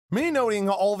Me noting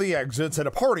all the exits at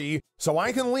a party so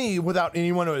I can leave without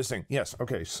anyone noticing. Yes,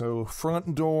 okay, so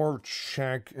front door,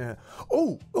 check.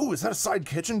 Oh, is that a side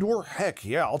kitchen door? Heck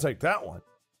yeah, I'll take that one.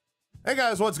 Hey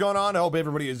guys, what's going on? I hope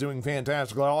everybody is doing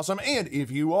fantastically awesome, and if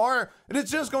you are,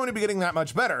 it's just going to be getting that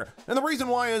much better. And the reason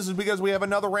why is because we have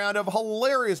another round of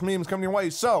hilarious memes coming your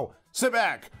way, so sit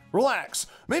back, relax,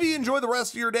 maybe enjoy the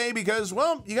rest of your day because,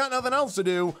 well, you got nothing else to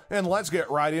do, and let's get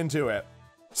right into it.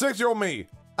 6-year-old me.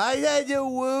 I had the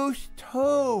worst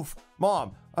tooth.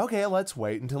 Mom, okay, let's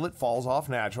wait until it falls off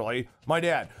naturally. My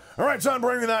dad, all right, son,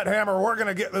 bring me that hammer. We're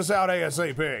gonna get this out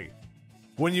ASAP.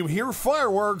 When you hear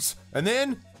fireworks and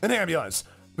then an ambulance.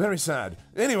 Very sad.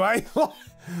 Anyway,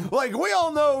 like we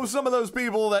all know some of those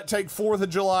people that take 4th of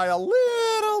July a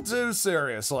little too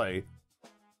seriously.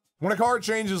 When a car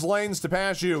changes lanes to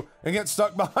pass you and gets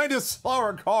stuck behind a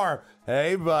slower car.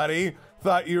 Hey buddy,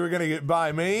 thought you were gonna get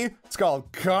by me? It's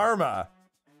called karma.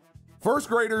 First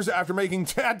graders after making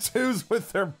tattoos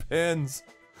with their pins.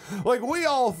 Like we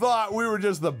all thought we were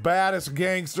just the baddest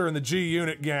gangster in the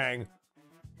G-Unit gang.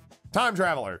 Time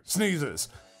traveler sneezes.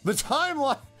 The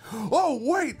timeline. Oh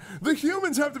wait, the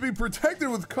humans have to be protected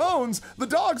with cones. The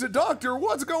dog's a doctor.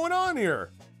 What's going on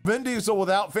here? Vin Diesel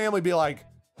without family be like,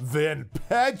 Vin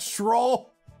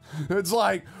Petrol? It's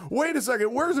like, wait a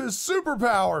second, where's his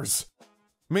superpowers?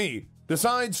 Me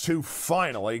decides to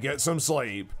finally get some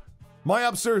sleep. My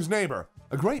upstairs neighbor,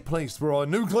 a great place for a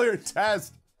nuclear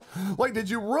test. Like,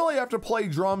 did you really have to play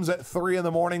drums at 3 in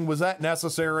the morning? Was that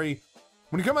necessary?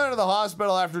 When you come out of the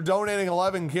hospital after donating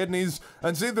 11 kidneys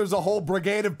and see there's a whole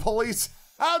brigade of police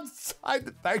outside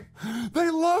the thing, they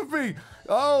love me.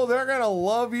 Oh, they're gonna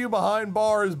love you behind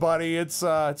bars, buddy. It's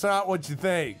not what you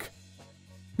think.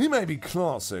 He may be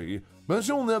classy, but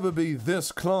you'll never be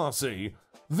this classy.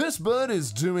 This bird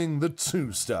is doing the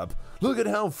two-step. Look at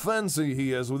how fancy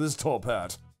he is with his top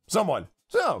hat. Someone.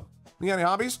 So, you got any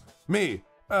hobbies? Me.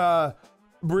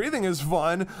 Breathing is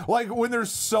fun. Like when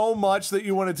there's so much that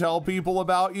you want to tell people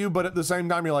about you, but at the same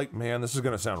time you're like, man, this is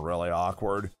gonna sound really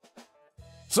awkward.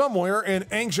 Somewhere in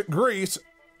ancient Greece,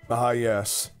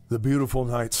 yes, the beautiful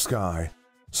night sky.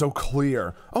 So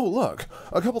clear. Oh look,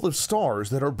 a couple of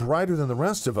stars that are brighter than the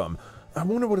rest of them. I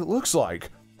wonder what it looks like.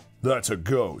 That's a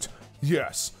goat.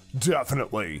 Yes,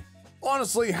 definitely.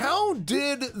 Honestly, how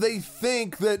did they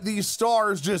think that these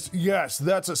stars just, yes,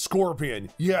 that's a scorpion.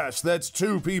 Yes, that's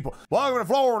 2 people. Welcome to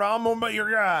Florida, I'm gonna be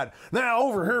your guide. Now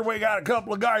over here we got a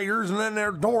couple of gators and then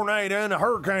there's a tornado and a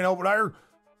hurricane over there.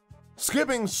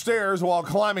 Skipping stairs while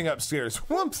climbing upstairs.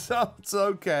 Whoops, it's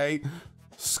okay.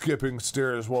 Skipping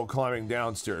stairs while climbing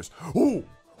downstairs. Oh,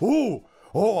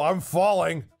 I'm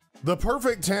falling. The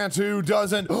perfect tattoo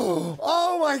doesn't.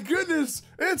 Oh my goodness!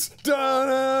 It's da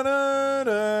da da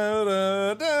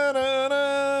da da da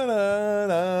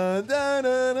da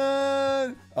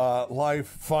da da. Life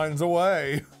finds a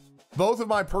way. Both of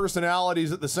my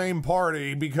personalities at the same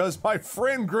party because my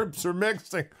friend groups are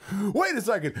mixing. Wait a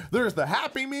second. There's the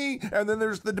happy me and then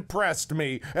there's the depressed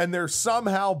me, and they're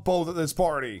somehow both at this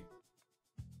party.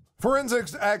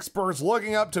 Forensics experts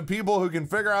looking up to people who can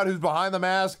figure out who's behind the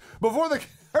mask before the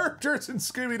characters in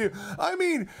Scooby-Doo. I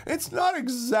mean, it's not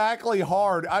exactly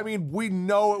hard. I mean, we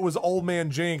know it was Old Man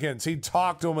Jenkins. He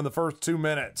talked to him in the first 2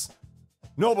 minutes.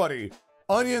 Nobody.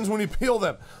 Onions when you peel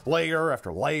them. Layer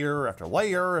after layer after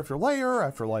layer after layer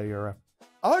after layer.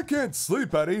 I can't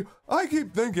sleep, Eddie. I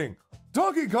keep thinking,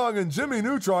 Donkey Kong and Jimmy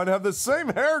Neutron have the same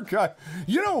haircut.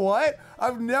 You know what?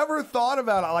 I've never thought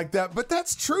about it like that, but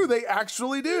that's true. They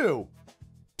actually do.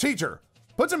 Teacher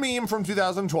puts a meme from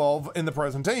 2012 in the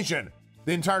presentation.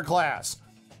 The entire class.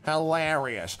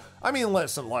 Hilarious. I mean,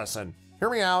 listen. Hear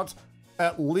me out.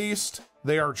 At least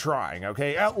they are trying,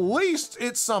 okay? At least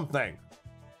it's something.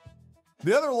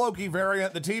 The other Loki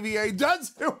variant, the TVA,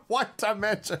 does want to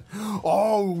mention.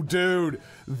 Oh, dude.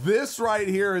 This right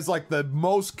here is like the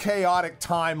most chaotic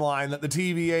timeline that the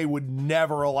TVA would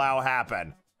never allow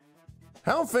happen.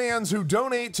 How fans who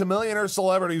donate to millionaire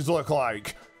celebrities look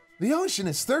like. The ocean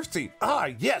is thirsty. Ah,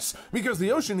 yes, because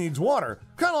the ocean needs water.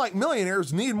 Kind of like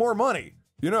millionaires need more money.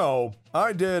 You know,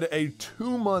 I did a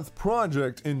 2-month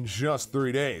project in just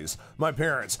 3 days. My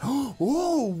parents,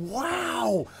 oh,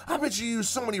 wow. I bet you used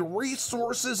so many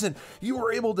resources and you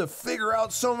were able to figure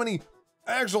out so many.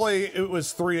 Actually, it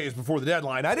was 3 days before the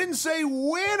deadline. I didn't say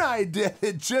when I did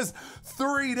it, just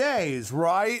 3 days,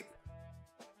 right?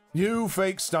 You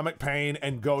fake stomach pain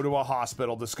and go to a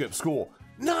hospital to skip school.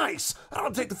 Nice! I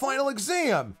don't take the final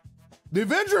exam. The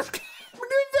Avengers came to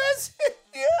visit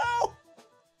you!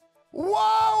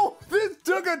 Whoa! This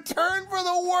took a turn for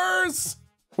the worse!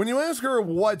 When you ask her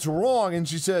what's wrong and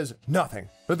she says nothing,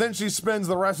 but then she spends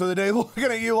the rest of the day looking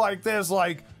at you like this,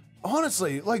 like,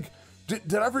 Honestly, like,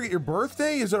 did I forget your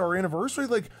birthday? Is it our anniversary?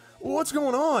 Like, what's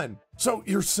going on? So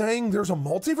you're saying there's a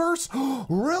multiverse?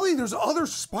 Really? There's other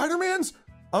Spider-Mans?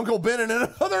 Uncle Ben in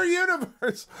another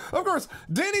universe. Of course,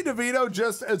 Danny DeVito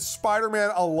just as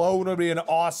Spider-Man alone would be an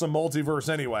awesome multiverse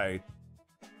anyway.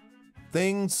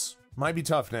 Things might be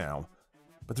tough now,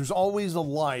 but there's always a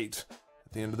light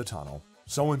at the end of the tunnel.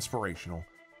 So inspirational,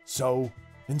 so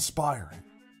inspiring.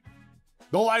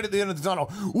 The light at the end of the tunnel.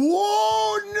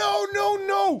 Whoa, no, no,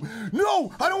 no,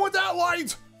 no, I don't want that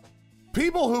light.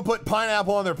 People who put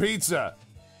pineapple on their pizza,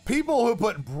 people who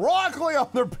put broccoli on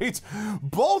their pizza,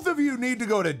 both of you need to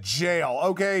go to jail,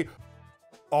 okay?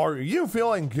 Are you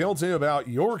feeling guilty about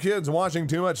your kids watching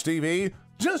too much TV?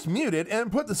 Just mute it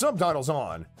and put the subtitles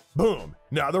on. Boom,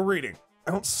 now they're reading.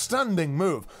 Outstanding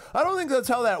move. I don't think that's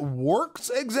how that works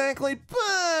exactly,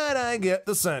 but I get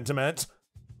the sentiment.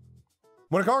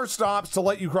 When a car stops to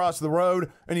let you cross the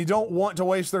road and you don't want to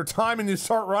waste their time and you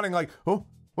start running like, oh,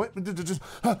 what?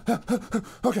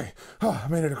 Okay, I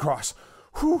made it across.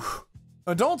 Whew.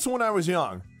 Adults, when I was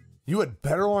young, you had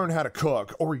better learn how to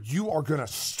cook or you are gonna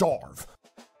starve.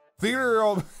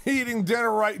 Theater eating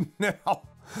dinner right now.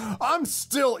 I'm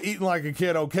still eating like a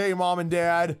kid, okay, mom and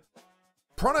dad?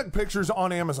 Product pictures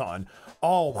on Amazon.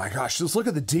 Oh my gosh, just look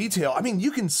at the detail. I mean,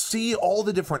 you can see all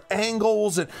the different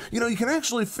angles and, you know, you can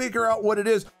actually figure out what it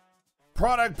is.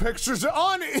 Product pictures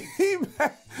on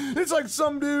eBay. It's like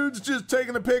some dude's just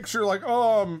taking a picture like,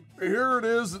 here it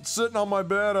is. It's sitting on my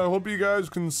bed. I hope you guys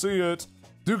can see it.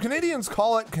 Do Canadians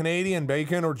call it Canadian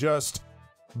bacon or just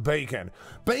bacon?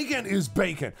 Bacon is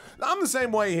bacon. I'm the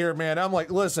same way here, man. I'm like,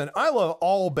 listen, I love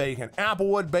all bacon.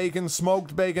 Applewood bacon,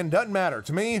 smoked bacon, doesn't matter.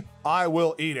 To me, I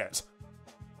will eat it.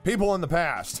 People in the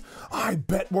past, I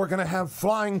bet we're gonna have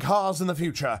flying cars in the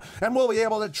future, and we'll be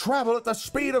able to travel at the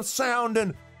speed of sound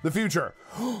in the future.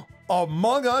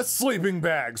 Among Us sleeping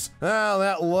bags. Oh,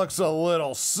 that looks a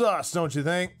little sus, don't you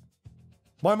think?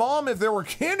 My mom, if there were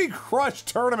Candy Crush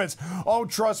tournaments, oh,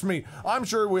 trust me, I'm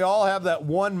sure we all have that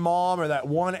one mom or that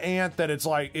one aunt that it's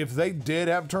like, if they did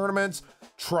have tournaments,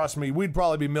 trust me, we'd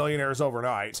probably be millionaires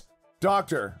overnight.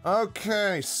 Doctor,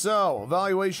 okay, so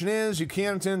evaluation is you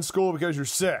can't attend school because you're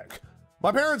sick.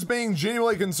 My parents being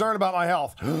genuinely concerned about my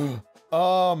health.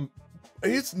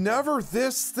 It's never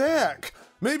this thick.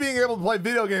 Me being able to play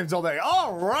video games all day.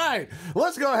 All right,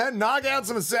 let's go ahead and knock out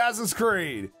some Assassin's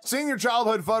Creed. Seeing your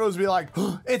childhood photos be like,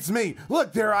 it's me.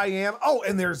 Look, there I am. Oh,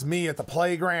 and there's me at the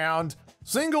playground.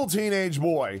 Single teenage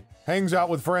boy, hangs out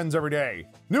with friends every day.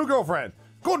 New girlfriend.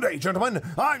 Good day, gentlemen.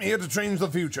 I'm here to change the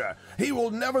future. He will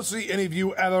never see any of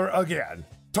you ever again.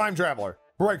 Time traveler,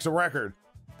 breaks a record.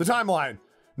 The timeline,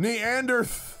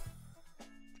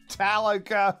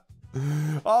 Neanderthalica.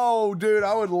 Oh, dude,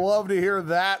 I would love to hear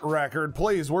that record.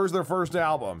 Please, where's their first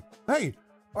album? Hey,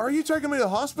 are you taking me to the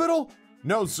hospital?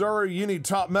 No, sir, you need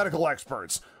top medical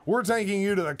experts. We're taking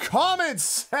you to the comments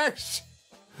section.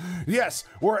 Yes,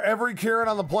 where every Karen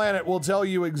on the planet will tell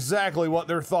you exactly what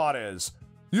their thought is.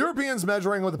 Europeans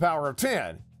measuring with the power of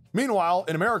 10. Meanwhile,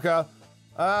 in America,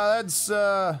 let's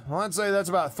say that's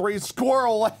about 3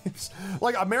 squirrel legs.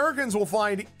 Like, Americans will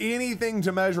find anything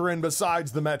to measure in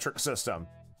besides the metric system.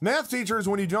 Math teachers,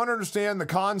 when you don't understand the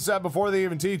concept before they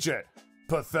even teach it.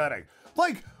 Pathetic.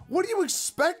 Like, what do you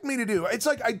expect me to do? It's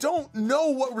like, I don't know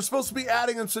what we're supposed to be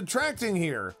adding and subtracting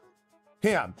here.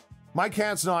 Him. My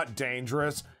cat's not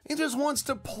dangerous. He just wants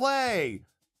to play.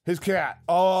 His cat.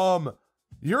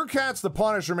 Your cat's the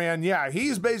Punisher, man. Yeah,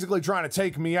 he's basically trying to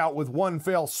take me out with one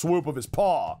fell swoop of his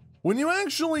paw. When you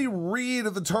actually read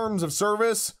the terms of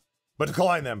service, but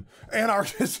decline them.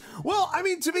 Anarchist. Well, I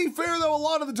mean, to be fair though, a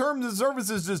lot of the terms of service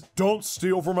is just don't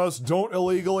steal from us, don't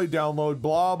illegally download,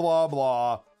 blah, blah,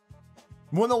 blah.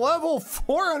 When the level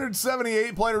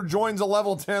 478 player joins a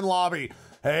level 10 lobby,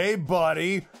 hey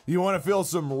buddy, you want to feel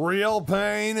some real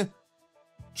pain?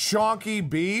 Chonky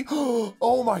B.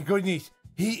 Oh my goodness.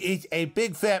 He is a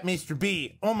big fat Mr.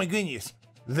 B. Oh my goodness.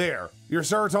 There, your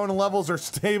serotonin levels are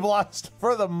stabilized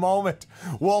for the moment.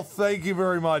 Well, thank you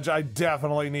very much. I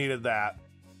definitely needed that.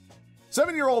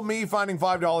 7-year-old me finding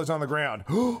 $5 on the ground.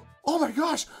 Oh my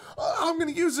gosh, I'm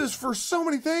gonna use this for so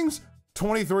many things.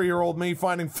 23-year-old me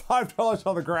finding $5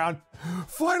 on the ground.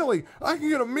 Finally, I can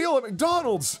get a meal at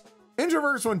McDonald's.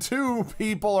 Introverts when 2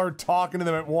 people are talking to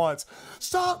them at once.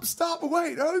 Stop,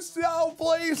 wait, oh,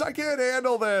 please, I can't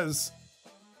handle this.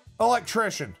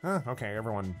 Electrician. Okay,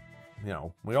 everyone, you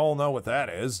know, we all know what that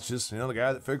is. Just, you know, the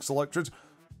guy that fixed electricity.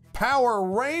 Power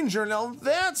Ranger. Now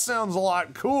that sounds a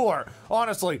lot cooler.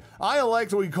 Honestly, I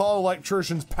elect we call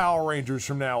electricians Power Rangers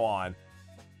from now on.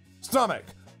 Stomach.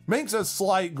 Makes a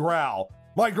slight growl.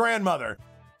 My grandmother.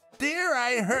 dear,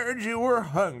 I heard you were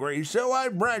hungry, so I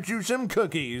brought you some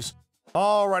cookies.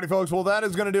 Alrighty, folks, well, that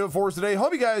is going to do it for us today.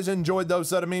 Hope you guys enjoyed those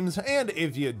set of memes, and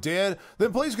if you did,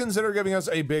 then please consider giving us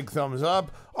a big thumbs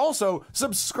up. Also,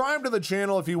 subscribe to the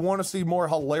channel if you want to see more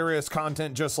hilarious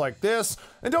content just like this,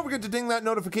 and don't forget to ding that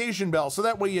notification bell so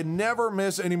that way you never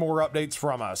miss any more updates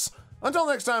from us. Until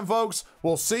next time, folks,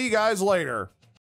 we'll see you guys later.